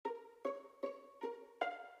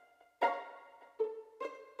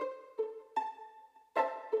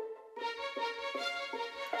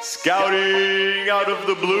Scouting out of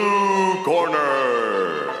the blue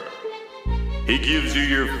corner. He gives you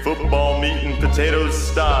your football meat and potatoes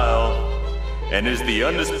style and is the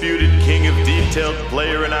undisputed king of detailed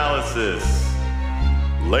player analysis.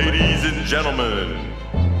 Ladies and gentlemen,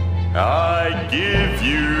 I give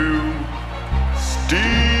you Steve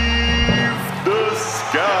the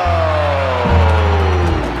Scout.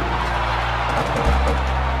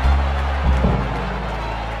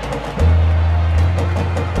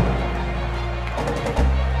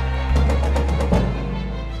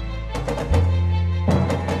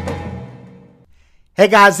 Hey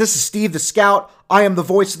guys, this is Steve the Scout. I am the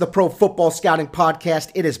voice of the Pro Football Scouting Podcast.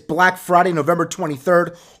 It is Black Friday, November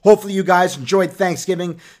 23rd. Hopefully you guys enjoyed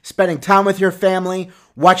Thanksgiving, spending time with your family,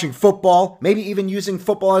 watching football, maybe even using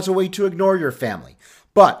football as a way to ignore your family.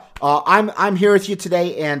 But I'm here with you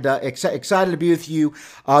today and excited to be with you.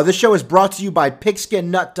 This show is brought to you by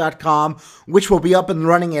PigSkinNut.com, which will be up and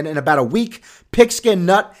running in about a week. Pigskin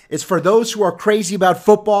Nut is for those who are crazy about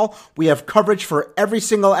football. We have coverage for every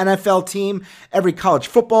single NFL team, every college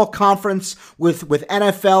football conference with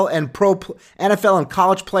NFL and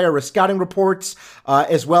college player scouting reports,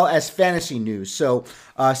 as well as fantasy news. So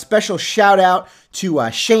special shout out to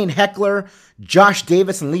Shane Heckler, Josh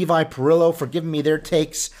Davis, and Levi Perillo for giving me their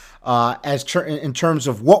takes in terms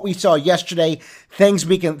of what we saw yesterday, things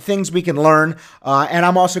we can learn, and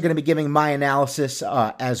I'm also going to be giving my analysis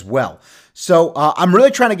as well. So I'm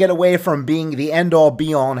really trying to get away from being the end-all,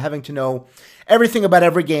 be-all, and having to know everything about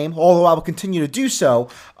every game, although I will continue to do so.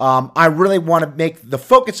 I really want to make the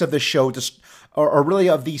focus of this show, or really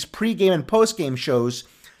of these pre-game and post-game shows,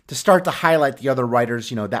 to start to highlight the other writers,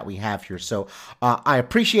 that we have here. So I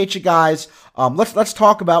appreciate you guys. Let's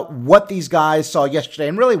talk about what these guys saw yesterday,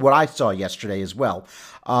 and really what I saw yesterday as well.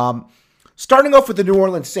 Starting off with the New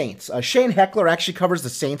Orleans Saints, Shane Heckler actually covers the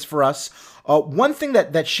Saints for us. One thing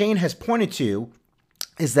that Shane has pointed to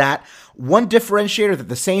is that one differentiator that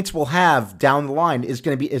the Saints will have down the line is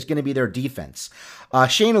going to be their defense.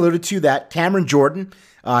 Shane alluded to that Cameron Jordan,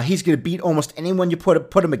 he's going to beat almost anyone you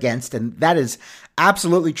put him against, and that is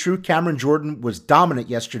absolutely true. Cameron Jordan was dominant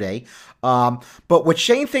yesterday. But what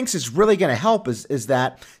Shane thinks is really going to help is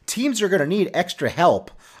that teams are going to need extra help,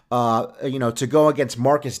 to go against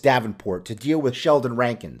Marcus Davenport, to deal with Sheldon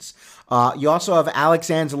Rankins. You also have Alex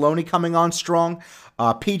Anzalone coming on strong.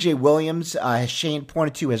 P.J. Williams, as Shane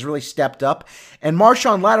pointed to, has really stepped up. And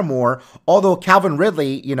Marshawn Lattimore, although Calvin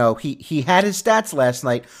Ridley, he had his stats last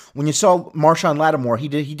night. When you saw Marshawn Lattimore, he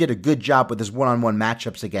did a good job with his one-on-one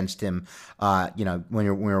matchups against him, when we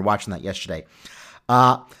were watching that yesterday.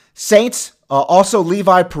 Saints, also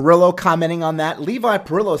Levi Perillo commenting on that. Levi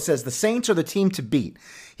Perillo says the Saints are the team to beat.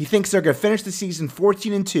 He thinks they're going to finish the season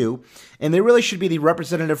 14-2, and they really should be the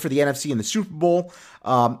representative for the NFC in the Super Bowl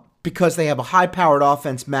because they have a high-powered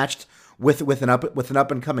offense matched with an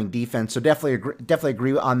up-and-coming defense. So definitely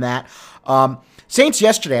agree on that. Saints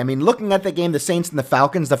yesterday, looking at the game, the Saints and the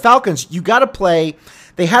Falcons, you got to play.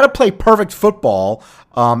 They had to play perfect football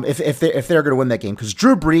if they're going to win that game, because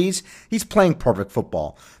Drew Brees, he's playing perfect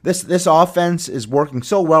football. This offense is working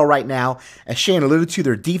so well right now. As Shane alluded to,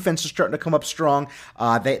 their defense is starting to come up strong.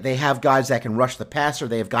 They have guys that can rush the passer.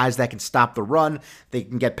 They have guys that can stop the run. They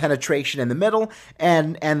can get penetration in the middle,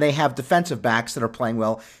 and they have defensive backs that are playing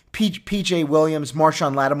well. P.J. Williams,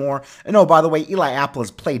 Marshawn Lattimore, and by the way, Eli Apple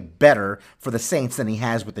has played better for the Saints than he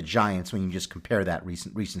has with the Giants when you just compare that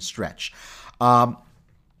recent stretch.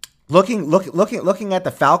 Looking at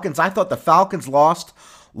the Falcons, I thought the Falcons lost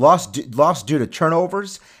due to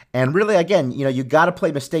turnovers, and really, again, you got to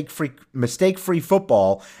play mistake-free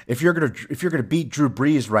football if you're gonna beat Drew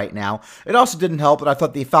Brees right now. It also didn't help that I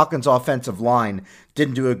thought the Falcons' offensive line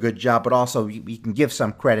didn't do a good job, but also you can give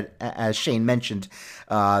some credit, as Shane mentioned,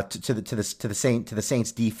 to the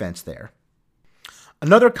Saints defense there.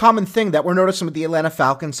 Another common thing that we're noticing with the Atlanta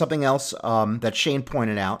Falcons, something else that Shane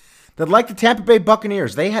pointed out, that like the Tampa Bay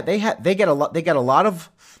Buccaneers, they get a lot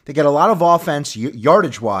of offense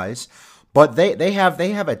yardage wise, but they have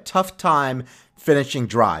a tough time finishing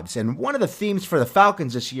drives. And one of the themes for the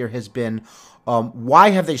Falcons this year has been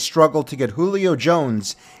why have they struggled to get Julio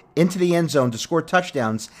Jones into the end zone to score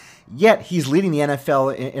touchdowns, yet he's leading the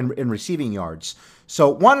NFL in receiving yards. So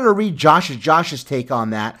wanted to read Josh's take on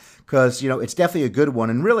that, because it's definitely a good one.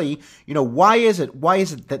 And really, why is it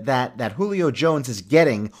that Julio Jones is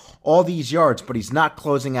getting all these yards, but he's not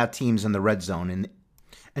closing out teams in the red zone?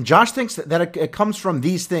 And Josh thinks that it comes from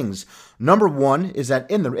these things. Number one is that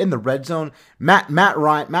in the red zone, Matt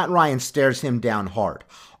Ryan stares him down hard.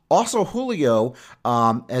 Also, Julio,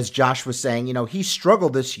 as Josh was saying, he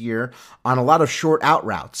struggled this year on a lot of short out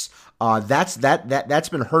routes. That's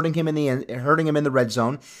been hurting him in the red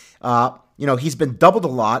zone. He's been doubled a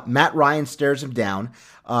lot. Matt Ryan stares him down.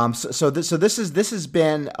 So this has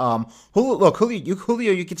been Julio.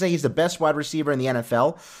 You could say he's the best wide receiver in the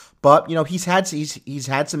NFL, but he's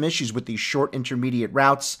had some issues with these short intermediate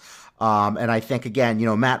routes. And I think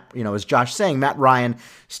again, Matt, as Josh saying, Matt Ryan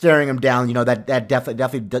staring him down, that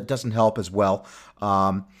definitely doesn't help as well.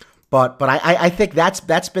 But I think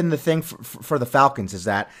that's been the thing for the Falcons is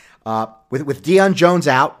that with Deion Jones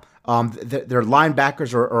out, their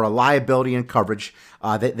linebackers are a liability in coverage.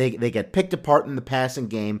 They get picked apart in the passing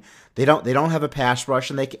game. They don't have a pass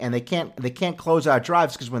rush, and they can't close out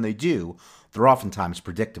drives because when they do, they're oftentimes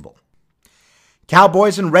predictable.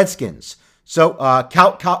 Cowboys and Redskins. So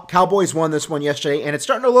Cowboys won this one yesterday, and it's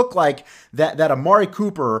starting to look like that Amari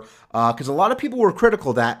Cooper, because a lot of people were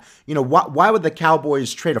critical that, why would the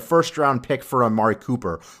Cowboys trade a first-round pick for Amari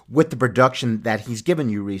Cooper with the production that he's given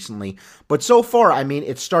you recently? But so far, I mean,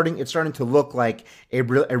 it's starting to look like a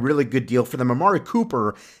really good deal for them. Amari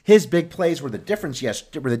Cooper, his big plays were the difference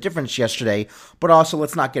yesterday, but also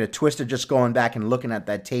let's not get it twisted. Just going back and looking at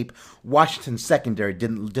that tape, Washington's secondary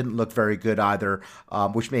didn't look very good either,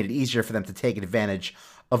 which made it easier for them to take advantage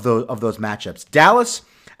of those matchups. Dallas,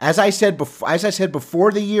 as I said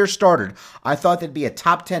before the year started, I thought they'd be a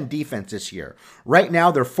top 10 defense this year. Right now,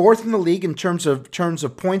 they're fourth in the league in terms of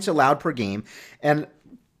points allowed per game. And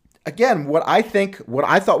again, what I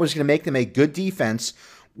thought was going to make them a good defense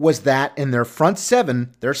was that in their front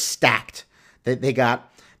seven, they're stacked. They got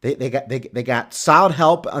solid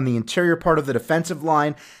help on the interior part of the defensive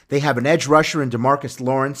line. They have an edge rusher in DeMarcus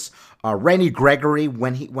Lawrence. Randy Gregory,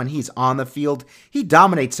 when he's on the field, he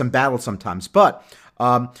dominates some battles sometimes. But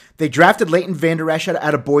they drafted Leighton Vander Esch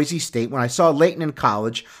out of Boise State. When I saw Leighton in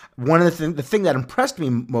college, one of the thing that impressed me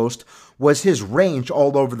most was his range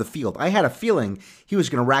all over the field. I had a feeling he was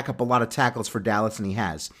going to rack up a lot of tackles for Dallas, and he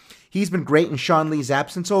has. He's been great in Sean Lee's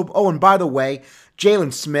absence. Oh, and by the way,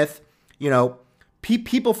 Jalen Smith,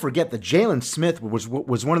 people forget that Jalen Smith was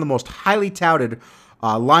one of the most highly touted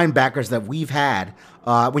linebackers that we've had.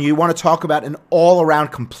 When you want to talk about an all-around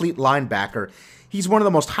complete linebacker, he's one of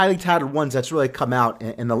the most highly touted ones that's really come out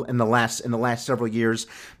in the last several years.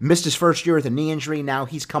 Missed his first year with a knee injury. Now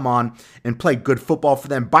he's come on and played good football for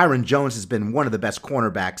them. Byron Jones has been one of the best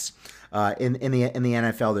cornerbacks in the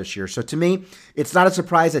NFL this year. So to me, it's not a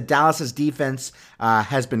surprise that Dallas's defense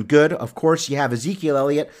has been good. Of course, you have Ezekiel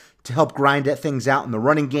Elliott to help grind things out in the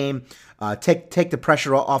running game, take the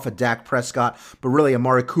pressure off of Dak Prescott. But really,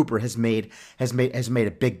 Amari Cooper has made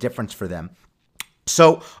a big difference for them.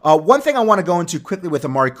 So one thing I want to go into quickly with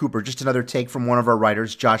Amari Cooper, just another take from one of our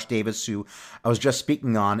writers, Josh Davis, who I was just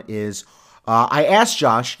speaking on, is I asked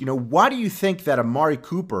Josh, why do you think that Amari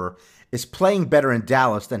Cooper is playing better in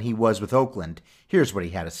Dallas than he was with Oakland? Here's what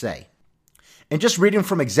he had to say. And just reading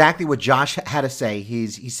from exactly what Josh had to say,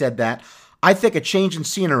 he said that, I think a change in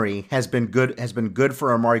scenery has been good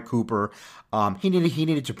for Amari Cooper. He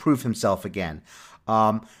needed to prove himself again.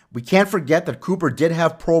 We can't forget that Cooper did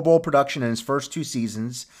have Pro Bowl production in his first two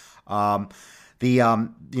seasons. The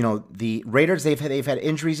Raiders they've had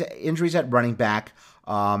injuries at running back,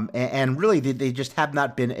 and really they just have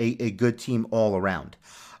not been a good team all around.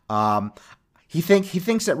 He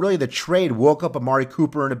thinks that really the trade woke up Amari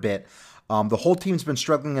Cooper in a bit. The whole team has been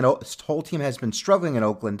struggling in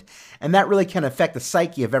Oakland, and that really can affect the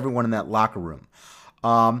psyche of everyone in that locker room.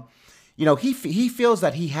 He feels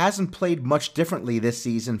that he hasn't played much differently this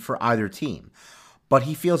season for either team, but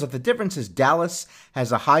he feels that the difference is Dallas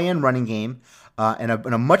has a high-end running game and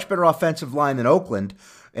a much better offensive line than Oakland,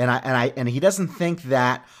 and he doesn't think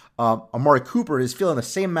that Amari Cooper is feeling the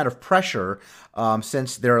same amount of pressure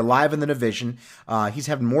since they're alive in the division. He's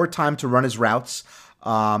having more time to run his routes.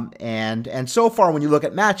 And so far, when you look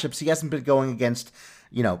at matchups, he hasn't been going against,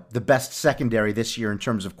 the best secondary this year in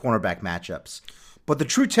terms of cornerback matchups. But the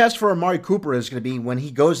true test for Amari Cooper is going to be when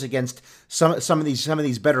he goes against some of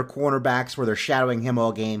these better cornerbacks where they're shadowing him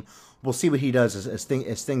all game. We'll see what he does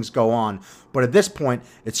as things go on. But at this point,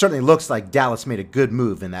 it certainly looks like Dallas made a good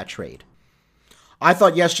move in that trade. I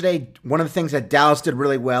thought yesterday one of the things that Dallas did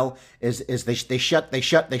really well is they shut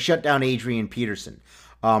down Adrian Peterson.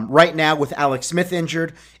 Right now, with Alex Smith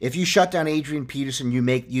injured, if you shut down Adrian Peterson, you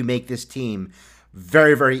make this team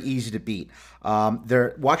very, very easy to beat.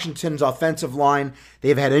 Washington's offensive line,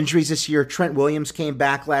 they've had injuries this year. Trent Williams came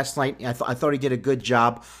back last night. I thought he did a good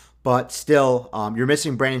job. but still, you're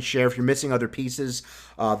missing Brandon Sheriff. You're missing other pieces.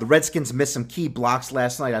 The Redskins missed some key blocks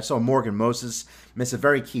last night. I saw Morgan Moses miss a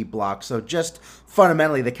very key block. So just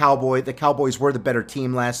fundamentally, the Cowboys were the better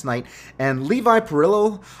team last night. And Levi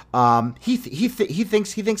Perillo, he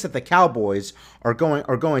thinks that the Cowboys are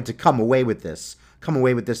going to come away with this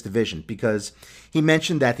division, because he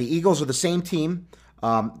mentioned that the Eagles are the same team.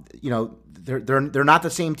 They're not the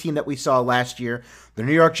same team that we saw last year. The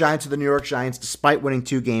New York Giants are the New York Giants, despite winning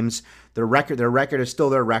 2 games. Their record is still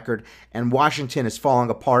their record, and Washington is falling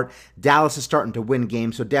apart. Dallas is starting to win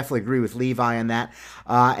games, so definitely agree with Levi on that.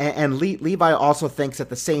 Levi also thinks that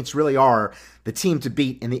the Saints really are the team to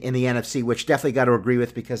beat in the NFC, which definitely got to agree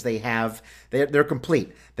with, because they're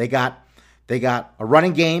complete. They got a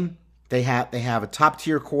running game. They have a top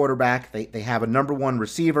tier quarterback. They have a number 1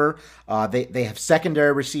 receiver. They have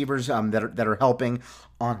secondary receivers that are helping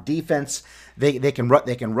on defense. They can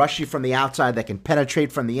rush you from the outside. They can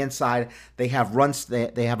penetrate from the inside. They have runs.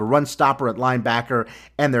 They have a run stopper at linebacker,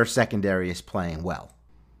 and their secondary is playing well.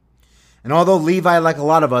 And although Levi, like a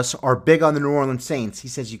lot of us, are big on the New Orleans Saints, he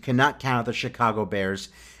says you cannot count out the Chicago Bears,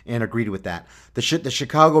 and agreed with that. The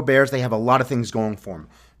Chicago Bears, they have a lot of things going for them.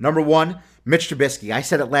 Number 1, Mitch Trubisky. I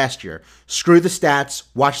said it last year. Screw the stats.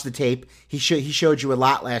 Watch the tape. He showed you a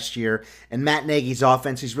lot last year. And Matt Nagy's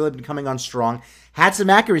offense, he's really been coming on strong. Had some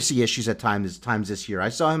accuracy issues at times this year. I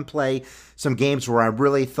saw him play some games where I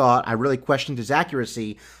really questioned his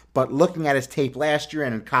accuracy. But looking at his tape last year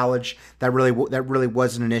and in college, that really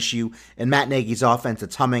wasn't an issue. And Matt Nagy's offense,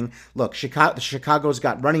 it's humming. Look, Chicago's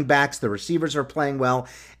got running backs. The receivers are playing well,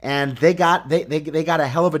 and they got a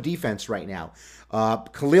hell of a defense right now.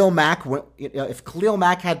 Khalil Mack, if Khalil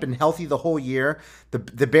Mack had been healthy the whole year,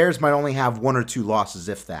 the Bears might only have 1 or 2 losses,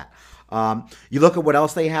 if that. You look at what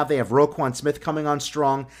else they have. They have Roquan Smith coming on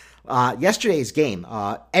strong. Yesterday's game,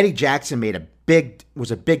 Eddie Jackson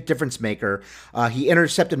was a big difference maker. He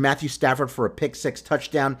intercepted Matthew Stafford for a pick-6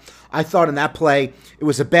 touchdown. I thought in that play, it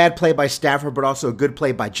was a bad play by Stafford, but also a good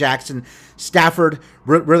play by Jackson. Stafford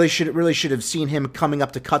really should have seen him coming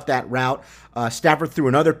up to cut that route. Stafford threw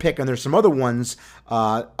another pick, and there's some other ones,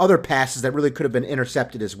 other passes that really could have been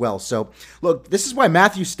intercepted as well. So, look, this is why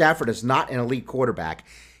Matthew Stafford is not an elite quarterback.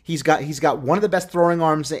 He's got one of the best throwing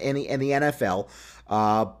arms in the NFL.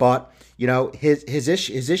 But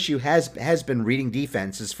his issue has been reading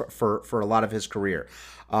defenses for a lot of his career.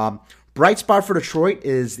 Bright spot for Detroit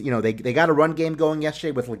is they got a run game going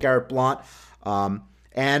yesterday with LeGarrette Blount,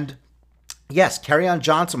 and yes, Kerryon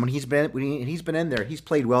Johnson when he's been in there, he's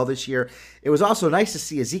played well this year. It was also nice to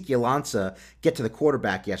see Ezekiel Ansah get to the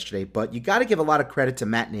quarterback yesterday, but you got to give a lot of credit to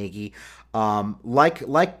Matt Nagy.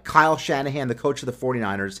 Like Kyle Shanahan, the coach of the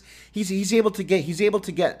 49ers, he's able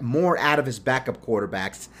to get more out of his backup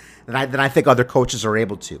quarterbacks than I think other coaches are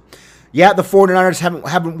able to. Yeah, the 49ers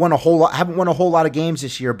haven't won a whole lot of games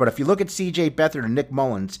this year, but if you look at CJ Beathard and Nick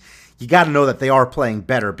Mullins, you got to know that they are playing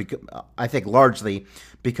better, because I think largely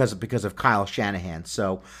because of Kyle Shanahan.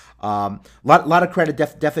 So lot of credit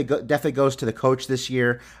definitely goes to the coach this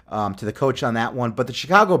year, to the coach on that one. But the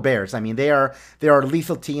Chicago Bears, I mean, they are a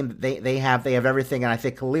lethal team. They have everything, and I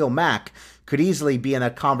think Khalil Mack could easily be in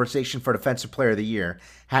that conversation for Defensive Player of the Year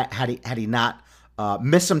had he not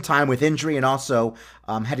missed some time with injury, and also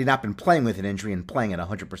had he not been playing with an injury and playing at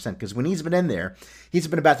 100%. Because when he's been in there, he's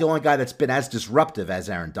been about the only guy that's been as disruptive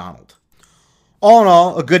as Aaron Donald. All in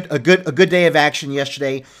all, a good day of action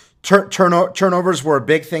yesterday. Turnovers were a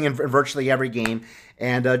big thing in virtually every game,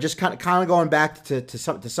 and just kind of going back to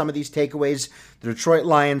some of these takeaways. The Detroit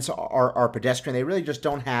Lions are pedestrian. They really just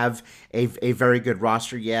don't have a very good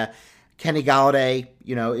roster. Yeah, Kenny Golladay,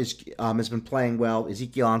 has been playing well.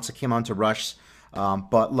 Ezekiel Ansah came on to rush.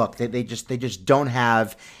 But look, they just don't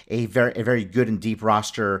have a very good and deep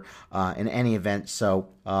roster in any event. So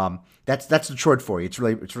that's Detroit for you. It's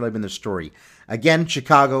really been the story. Again,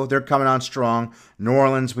 Chicago, they're coming on strong. New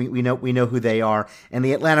Orleans, we know who they are, and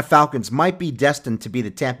the Atlanta Falcons might be destined to be the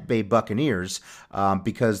Tampa Bay Buccaneers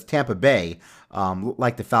because Tampa Bay,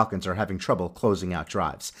 like the Falcons, are having trouble closing out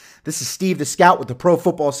drives. This is Steve the Scout with the Pro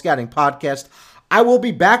Football Scouting Podcast. I will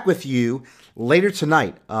be back with you later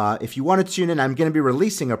tonight. If you want to tune in, I'm going to be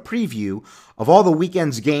releasing a preview of all the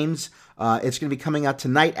weekend's games. It's going to be coming out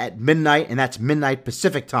tonight at midnight, and that's midnight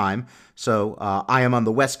Pacific time. So I am on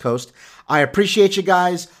the West Coast. I appreciate you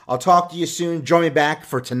guys. I'll talk to you soon. Join me back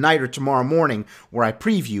for tonight or tomorrow morning where I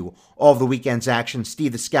preview all of the weekend's action.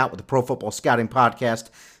 Steve the Scout with the Pro Football Scouting Podcast.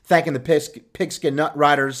 Thanking the Pigskin Nut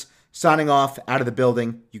Riders. Signing off, out of the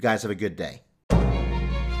building. You guys have a good day.